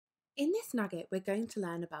In this nugget, we're going to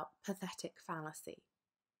learn about pathetic fallacy.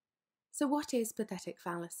 So what is pathetic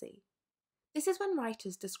fallacy? This is when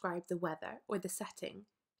writers describe the weather or the setting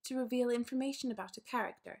to reveal information about a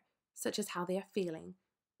character, such as how they are feeling,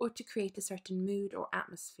 or to create a certain mood or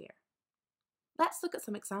atmosphere. Let's look at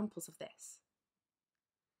some examples of this.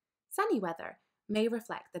 Sunny weather may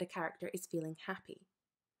reflect that a character is feeling happy,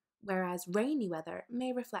 whereas rainy weather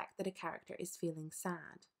may reflect that a character is feeling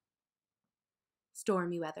sad.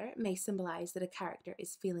 Stormy weather may symbolize that a character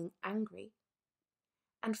is feeling angry,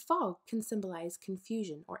 and fog can symbolize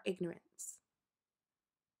confusion or ignorance.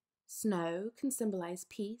 Snow can symbolize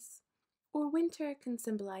peace, or winter can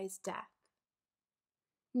symbolize death.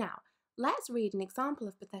 Now, let's read an example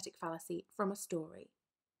of pathetic fallacy from a story.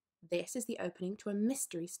 This is the opening to a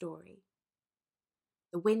mystery story.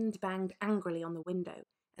 The wind banged angrily on the window,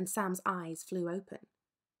 and Sam's eyes flew open.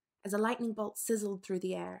 As a lightning bolt sizzled through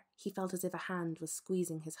the air, he felt as if a hand was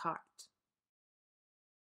squeezing his heart.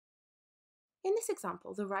 In this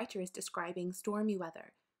example, the writer is describing stormy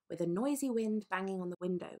weather, with a noisy wind banging on the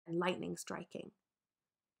window and lightning striking.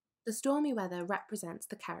 The stormy weather represents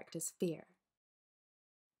the character's fear.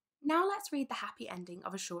 Now let's read the happy ending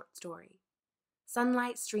of a short story.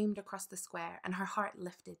 Sunlight streamed across the square, and her heart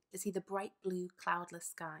lifted to see the bright blue, cloudless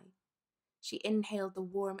sky. She inhaled the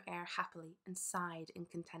warm air happily and sighed in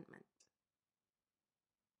contentment.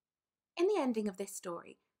 In the ending of this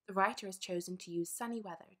story, the writer has chosen to use sunny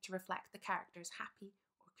weather to reflect the character's happy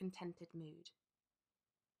or contented mood.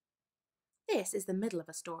 This is the middle of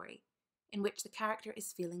a story, in which the character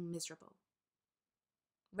is feeling miserable.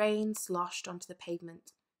 Rain sloshed onto the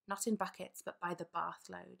pavement, not in buckets but by the bath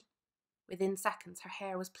load. Within seconds, her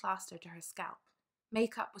hair was plastered to her scalp.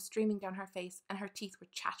 Makeup was streaming down her face, and her teeth were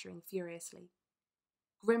chattering furiously.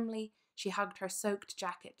 Grimly, she hugged her soaked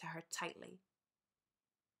jacket to her tightly.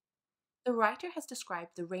 The writer has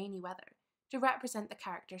described the rainy weather to represent the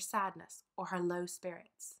character's sadness or her low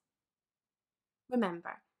spirits.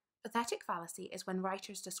 Remember, pathetic fallacy is when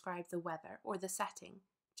writers describe the weather or the setting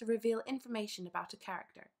to reveal information about a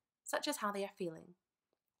character, such as how they are feeling,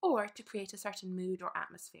 or to create a certain mood or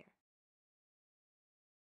atmosphere.